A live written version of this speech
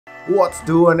What's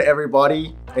doing,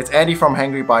 everybody? It's Andy from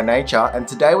Hangry by Nature, and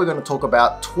today we're going to talk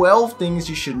about 12 things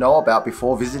you should know about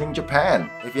before visiting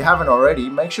Japan. If you haven't already,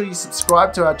 make sure you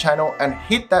subscribe to our channel and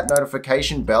hit that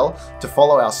notification bell to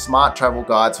follow our smart travel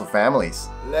guides for families.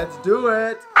 Let's do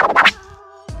it!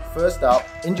 First up,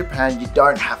 in Japan you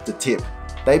don't have to tip.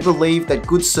 They believe that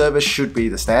good service should be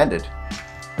the standard.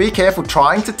 Be careful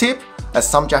trying to tip, as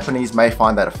some Japanese may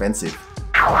find that offensive.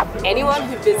 Anyone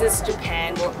who visits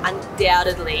Japan will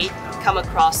undoubtedly come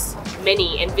across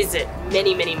and visit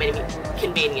many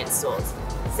convenience stores.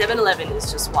 7-Eleven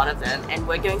is just one of them, and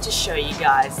we're going to show you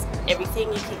guys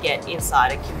everything you can get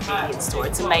inside a convenience store.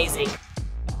 It's amazing.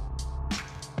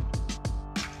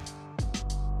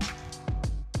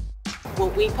 Well,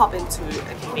 we pop into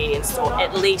a convenience store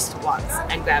at least once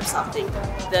and grab something.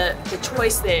 The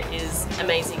choice there is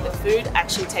amazing. The food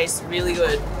actually tastes really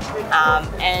good,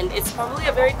 and it's probably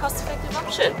a very cost-effective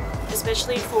option,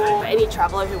 especially for any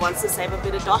traveler who wants to save a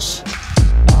bit of dosh.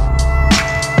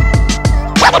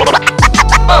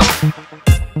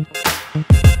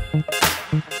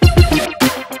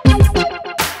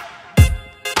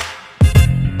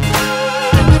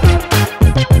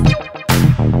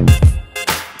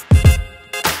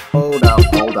 Hold up.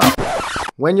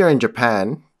 When you're in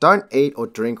Japan, don't eat or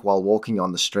drink while walking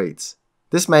on the streets.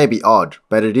 This may be odd,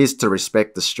 but it is to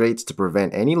respect the streets to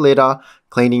prevent any litter,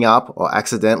 cleaning up, or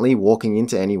accidentally walking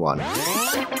into anyone.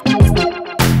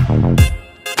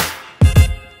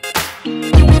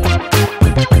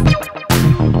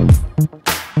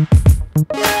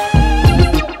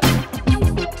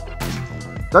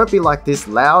 Don't be like this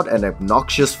loud and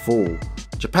obnoxious fool.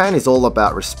 Japan is all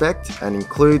about respect and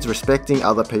includes respecting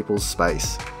other people's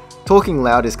space. Talking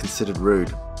loud is considered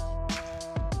rude.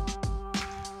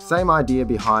 Same idea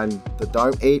behind the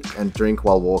don't eat and drink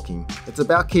while walking. It's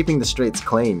about keeping the streets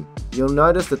clean. You'll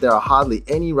notice that there are hardly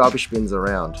any rubbish bins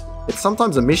around. It's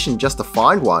sometimes a mission just to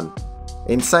find one.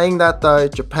 In saying that though,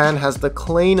 Japan has the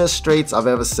cleanest streets I've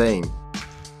ever seen.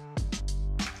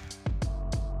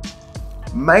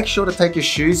 Make sure to take your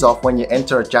shoes off when you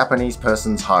enter a Japanese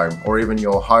person's home, or even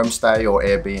your homestay or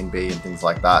Airbnb and things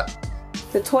like that.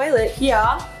 The toilet here,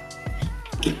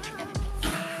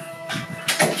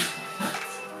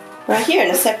 right here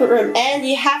in a separate room, and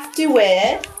you have to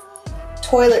wear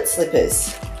toilet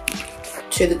slippers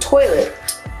to the toilet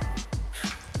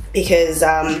because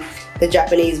the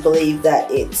Japanese believe that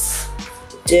it's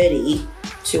dirty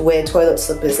to wear toilet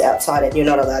slippers outside, and you're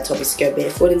not allowed to obviously go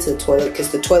barefoot into the toilet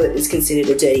because the toilet is considered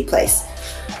a dirty place.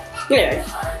 You know,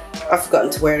 I've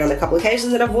forgotten to wear it on a couple of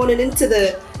occasions, and I've worn it into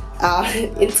the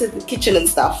kitchen and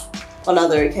stuff on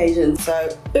other occasions, so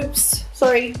oops,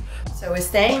 sorry. So we're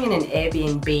staying in an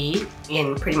Airbnb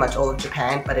in pretty much all of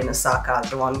Japan, but in Osaka,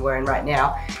 the one we're in right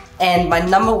now. And my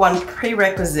number one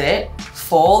prerequisite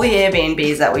for all the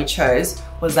Airbnbs that we chose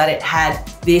was that it had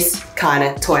this kind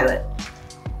of toilet.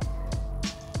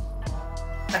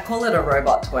 I call it a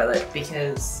robot toilet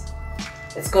because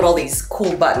it's got all these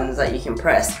cool buttons that you can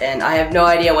press, and I have no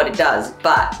idea what it does,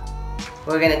 but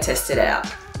we're gonna test it out.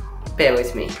 Bear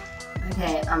with me.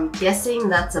 Okay, I'm guessing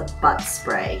that's a butt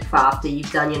spray for after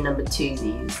you've done your number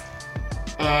twosies.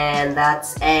 And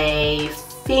that's a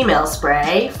female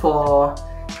spray for,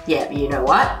 yeah, you know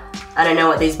what? I don't know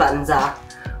what these buttons are.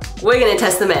 We're gonna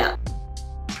test them out.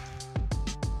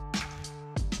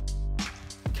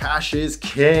 Cash is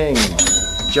king.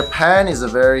 Japan is a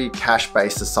very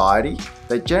cash-based society.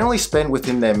 They generally spend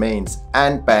within their means,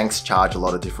 and banks charge a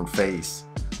lot of different fees.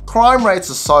 Crime rates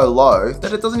are so low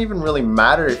that it doesn't even really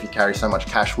matter if you carry so much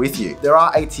cash with you. There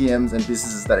are ATMs and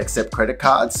businesses that accept credit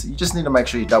cards. You just need to make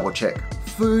sure you double check.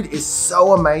 Food is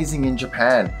so amazing in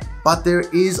Japan, but there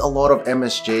is a lot of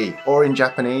MSG, or in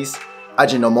Japanese,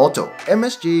 Ajinomoto.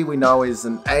 MSG, we know, is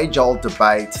an age-old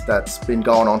debate that's been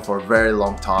going on for a very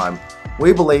long time.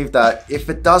 We believe that if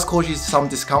it does cause you some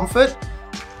discomfort,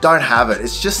 don't have it.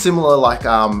 It's just similar like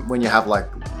when you have like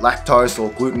lactose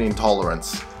or gluten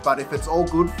intolerance. But if it's all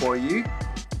good for you,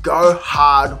 go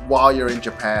hard while you're in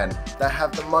Japan. They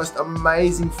have the most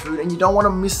amazing food and you don't want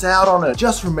to miss out on it.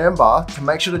 Just remember to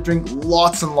make sure to drink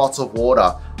lots and lots of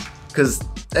water, because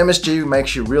MSG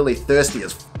makes you really thirsty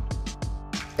as f.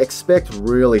 Expect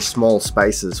really small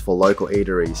spaces for local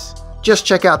eateries. Just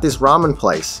check out this ramen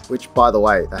place, which by the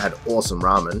way, they had awesome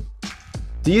ramen.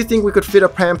 Do you think we could fit a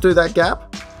pram through that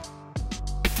gap?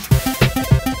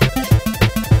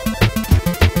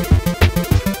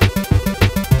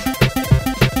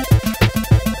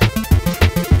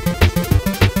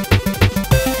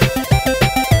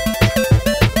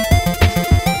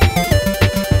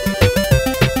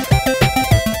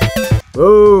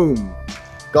 Boom!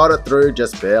 Got it through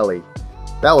just barely.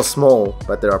 That was small,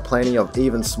 but there are plenty of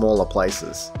even smaller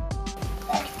places.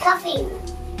 Coffee.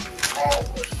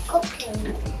 Cooking.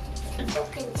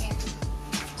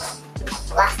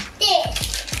 What's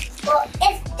this? What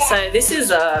is that? So this is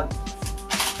a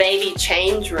baby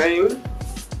change room,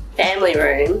 family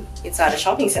room inside a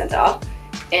shopping centre.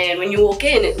 And when you walk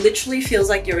in, it literally feels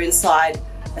like you're inside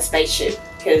a spaceship,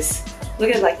 because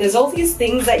look at, like, there's all these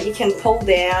things that you can pull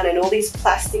down and all these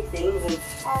plastic things and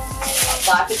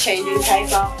diaper changing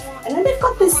paper. And then they've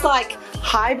got this like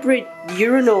hybrid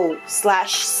urinal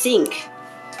slash sink.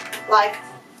 Like,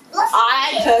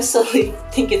 I personally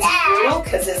think it's a urinal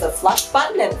because there's a flush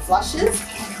button and it flushes.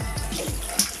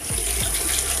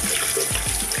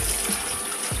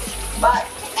 But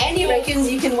Andy reckons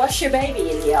you can wash your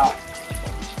baby in here.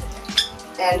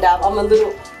 And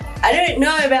I don't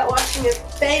know about washing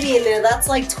a baby in there. That's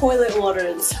like toilet water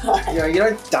inside. You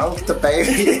don't dunk the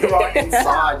baby right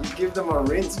inside. You give them a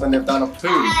rinse when they've done a poo.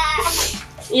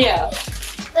 Yeah.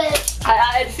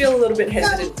 I'd feel a little bit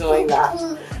hesitant doing that.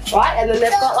 Right, and then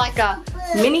they've got like a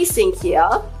mini sink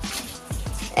here.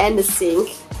 And a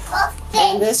sink.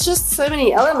 And there's just so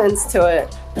many elements to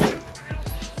it.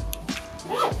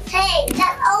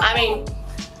 I mean,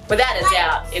 without a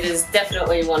doubt, it is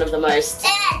definitely one of the most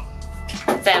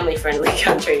family-friendly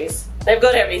countries. They've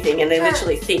got everything and they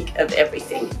literally think of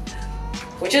everything,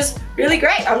 which is really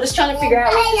great. I'm just trying to figure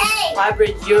out what this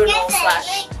hybrid urinal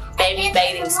slash baby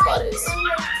bathing spot is.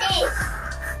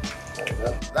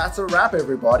 That's a wrap,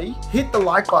 everybody. Hit the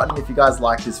like button if you guys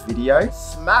like this video.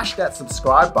 Smash that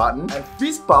subscribe button and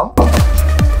fist bump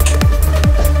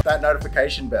that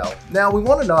notification bell. Now we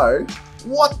want to know,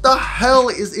 what the hell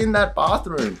is in that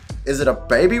bathroom? Is it a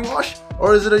baby wash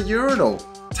or is it a urinal?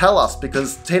 Tell us,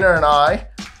 because Tina and I,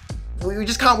 we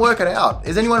just can't work it out.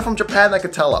 Is anyone from Japan that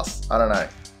could tell us? I don't know.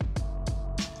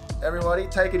 Everybody,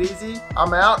 take it easy.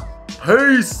 I'm out.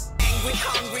 Peace.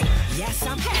 Yes,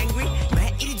 I'm hungry.